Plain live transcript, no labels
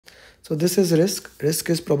So this is risk. Risk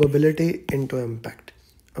is probability into impact.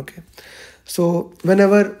 Okay. So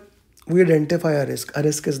whenever we identify a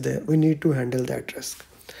risk is there, we need to handle that risk.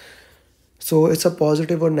 So it's a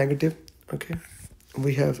positive or negative. Okay.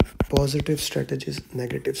 We have positive strategies,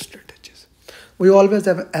 negative strategies. We always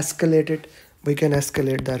have escalated. We can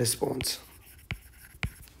escalate the response.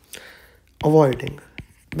 Avoiding.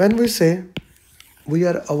 When we say we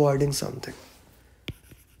are avoiding something,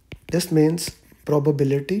 this means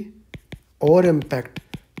probability or impact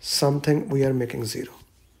something we are making zero.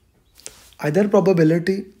 Either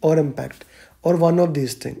probability or impact or one of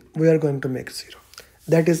these things we are going to make zero.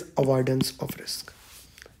 That is avoidance of risk.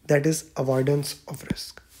 That is avoidance of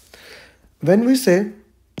risk. When we say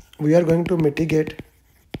we are going to mitigate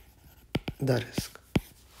the risk,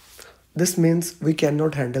 this means we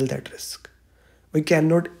cannot handle that risk. We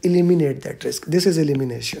cannot eliminate that risk. This is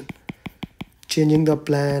elimination. Changing the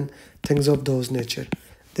plan, things of those nature.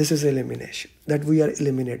 This is elimination, that we are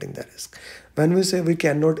eliminating the risk. When we say we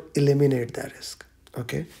cannot eliminate the risk,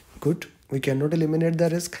 okay, good, we cannot eliminate the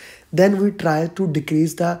risk, then we try to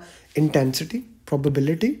decrease the intensity,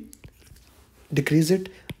 probability, decrease it,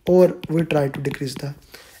 or we try to decrease the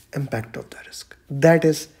impact of the risk. That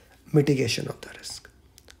is mitigation of the risk.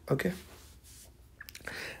 Okay.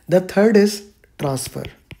 The third is transfer.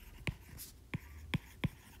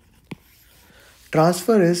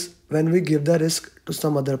 Transfer is when we give the risk to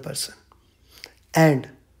some other person and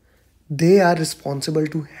they are responsible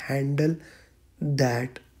to handle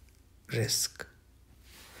that risk.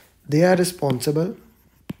 They are responsible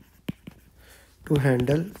to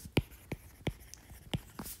handle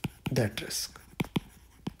that risk.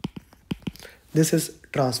 This is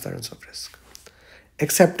transference of risk.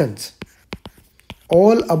 Acceptance.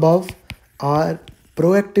 All above are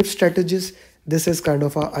proactive strategies. This is kind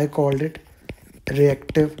of I called it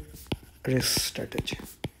reactive risk strategy.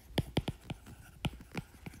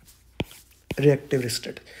 Reactive risk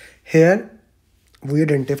strategy. Here we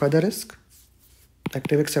identify the risk.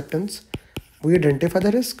 Active acceptance. We identify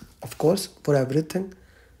the risk. Of course, for everything,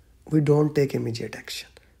 we don't take immediate action.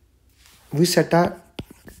 We set a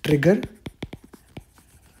trigger,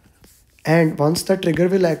 and once the trigger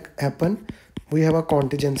will happen, we have a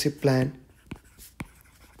contingency plan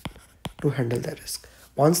to handle the risk.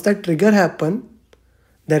 Once that trigger happen,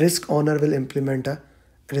 the risk owner will implement a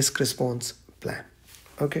risk response plan.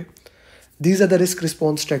 Okay. These are the risk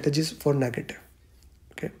response strategies for negative.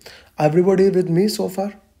 Okay. Everybody with me so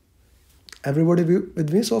far? Everybody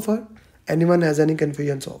with me so far? Anyone has any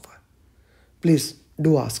confusion so far? Please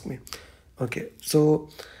do ask me. Okay. So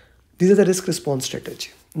these are the risk response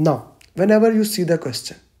strategy. Now, whenever you see the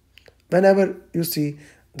question,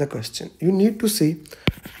 you need to see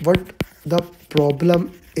what the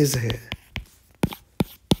problem is here.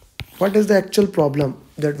 What is the actual problem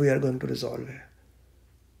that we are going to resolve here?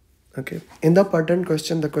 Okay. In the pattern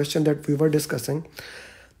question, the question that we were discussing,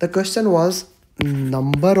 the question was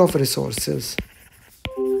number of resources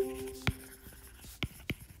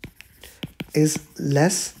is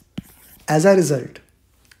less. As a result,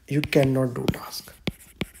 you cannot do task.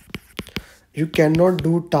 You cannot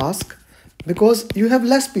do task because you have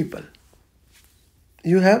less people.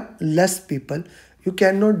 You have less people. You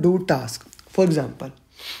cannot do task. For example,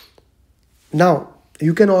 now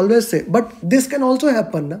you can always say, but this can also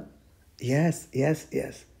happen. Na? Yes.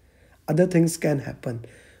 Other things can happen.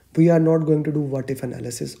 We are not going to do what if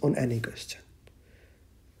analysis on any question.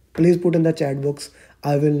 Please put in the chat box,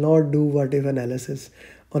 I will not do what if analysis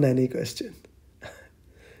on any question.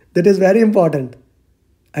 That is very important.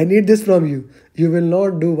 I need this from you. You will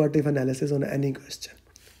not do what if analysis on any question.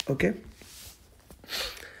 Okay.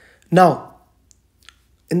 Now,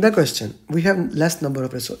 in the question, we have less number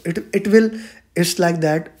of resources. It's like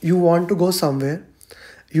that. You want to go somewhere.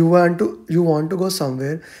 You want to go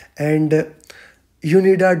somewhere and you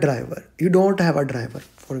need a driver. You don't have a driver.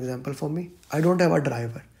 For example, for me, I don't have a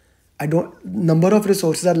driver. Number of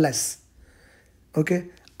resources are less. Okay.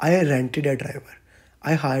 I rented a driver.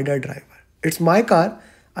 I hired a driver. It's my car.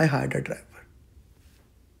 I hired a driver.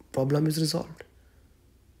 Problem is resolved.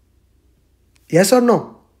 Yes or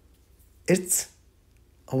no? It's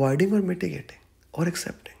avoiding or mitigating or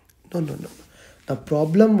accepting. No. The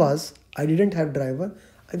problem was I didn't have driver.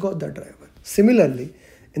 I got the driver. Similarly,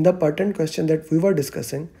 in the pattern question that we were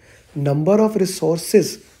discussing, number of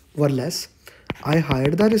resources were less. I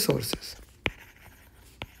hired the resources.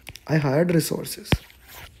 I hired resources.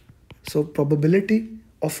 So probability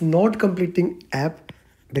of not completing app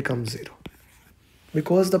becomes 0.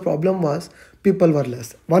 Because the problem was people were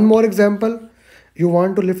less. One more example. You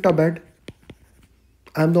want to lift a bed.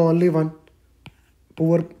 I'm the only one.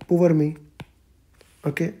 Poor me.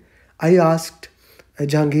 Okay. I asked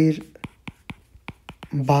Jahangir,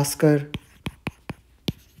 Bhaskar,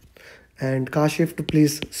 and Kashif to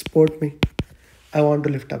please support me. I want to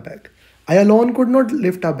lift a bed. I alone could not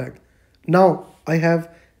lift a bed. Now I have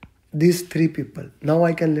these three people. Now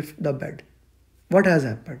I can lift the bed. What has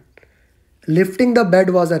happened? Lifting the bed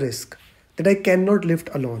was a risk that I cannot lift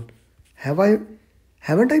alone. Have I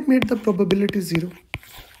haven't I made the probability zero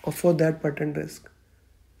for that patent risk?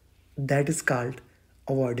 That is called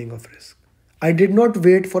avoiding of risk. I did not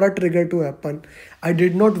wait for a trigger to happen. I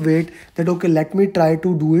did not wait that okay, let me try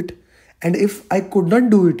to do it. And if I could not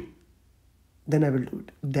do it, then I will do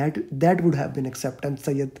it. That would have been acceptance,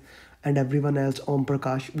 Sayed and everyone else, Om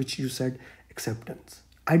Prakash, which you said acceptance.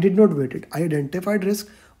 I did not wait it. I identified risk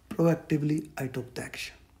proactively. I took the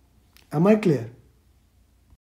action. Am I clear?